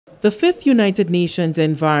The Fifth United Nations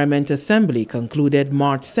Environment Assembly concluded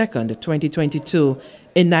March 2, 2022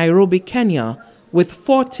 in Nairobi, Kenya, with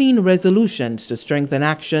 14 resolutions to strengthen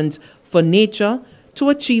actions for nature to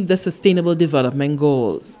achieve the Sustainable Development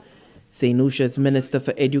Goals. St. Lucia's Minister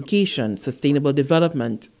for Education, Sustainable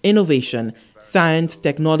Development, Innovation, Science,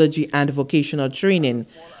 Technology and Vocational Training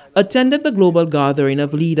attended the global gathering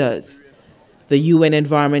of leaders. The UN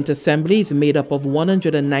Environment Assembly is made up of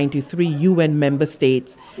 193 UN member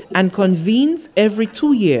states and convenes every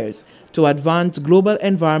 2 years to advance global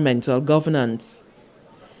environmental governance.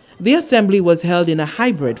 The assembly was held in a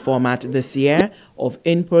hybrid format this year of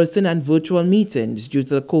in-person and virtual meetings due to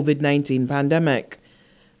the COVID-19 pandemic.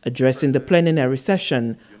 Addressing the plenary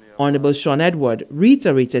session, Honorable Sean Edward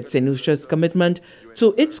reiterated St. Lucia's commitment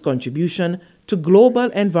to its contribution to global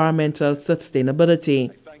environmental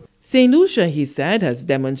sustainability. St. Lucia, he said, has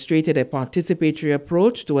demonstrated a participatory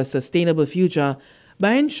approach to a sustainable future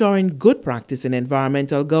by ensuring good practice in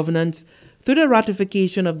environmental governance through the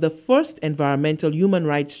ratification of the first Environmental Human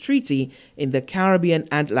Rights Treaty in the Caribbean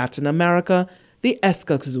and Latin America, the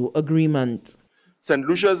Escazú Agreement. St.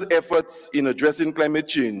 Lucia's efforts in addressing climate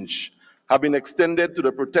change have been extended to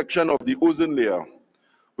the protection of the ozone layer,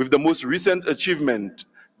 with the most recent achievement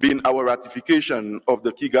being our ratification of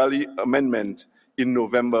the Kigali Amendment in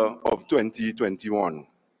November of 2021.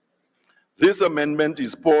 This amendment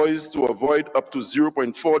is poised to avoid up to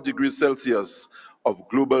 0.4 degrees Celsius of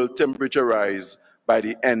global temperature rise by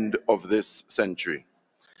the end of this century.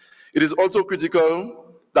 It is also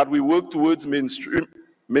critical that we work towards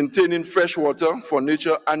maintaining fresh water for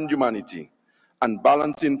nature and humanity, and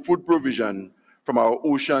balancing food provision from our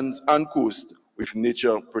oceans and coast with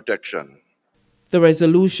nature protection. The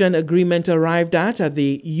resolution agreement arrived at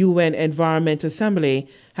the UN Environment Assembly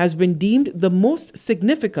has been deemed the most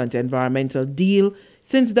significant environmental deal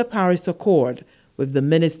since the Paris Accord, with the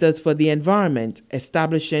Ministers for the Environment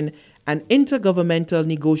establishing an intergovernmental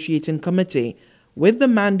negotiating committee with the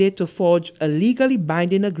mandate to forge a legally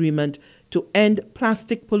binding agreement to end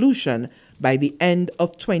plastic pollution by the end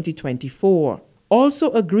of 2024.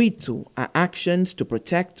 Also agreed to are actions to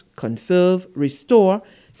protect, conserve, restore,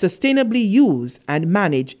 sustainably use and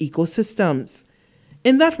manage ecosystems.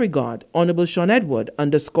 In that regard, Honorable Sean Edward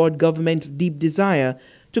underscored government's deep desire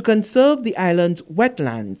to conserve the island's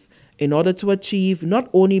wetlands in order to achieve not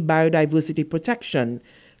only biodiversity protection,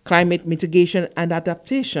 climate mitigation and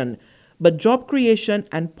adaptation, but job creation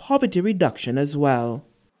and poverty reduction as well.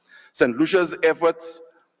 St. Lucia's efforts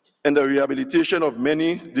in the rehabilitation of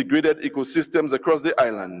many degraded ecosystems across the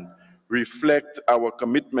island reflect our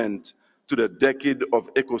commitment to the decade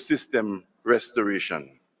of ecosystem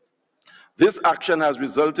restoration. This action has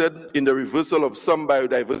resulted in the reversal of some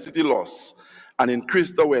biodiversity loss and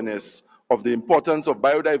increased awareness of the importance of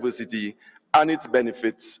biodiversity and its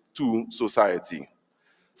benefits to society.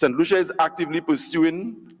 St. Lucia is actively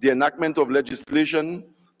pursuing the enactment of legislation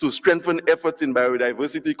to strengthen efforts in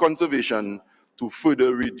biodiversity conservation to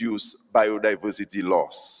further reduce biodiversity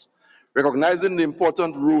loss. Recognizing the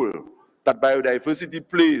important role that biodiversity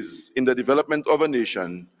plays in the development of a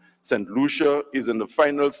nation, St. Lucia is in the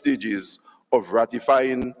final stages of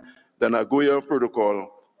ratifying the Nagoya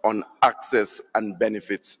Protocol on Access and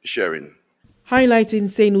Benefits Sharing. Highlighting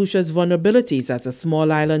St. Lucia's vulnerabilities as a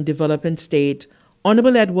small island developing state,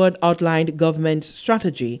 Honorable Edward outlined government's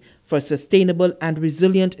strategy for a sustainable and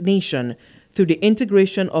resilient nation through the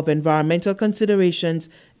integration of environmental considerations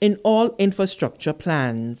in all infrastructure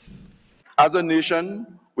plans. As a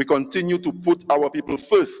nation, we continue to put our people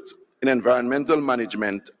first in environmental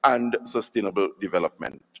management and sustainable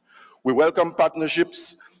development. We welcome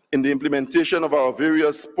partnerships in the implementation of our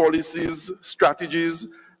various policies, strategies,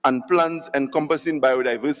 and plans encompassing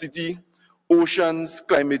biodiversity, oceans,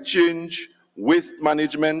 climate change, waste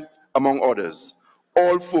management, among others,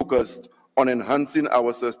 all focused on enhancing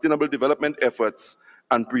our sustainable development efforts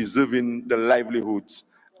and preserving the livelihoods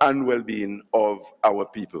and well-being of our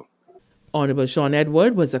people. Honorable Sean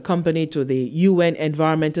Edward was accompanied to the UN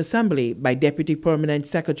Environment Assembly by Deputy Permanent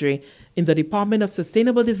Secretary in the Department of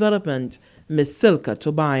Sustainable Development, Ms. Silka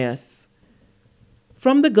Tobias.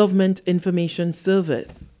 From the Government Information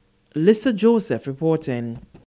Service, Lisa Joseph reporting.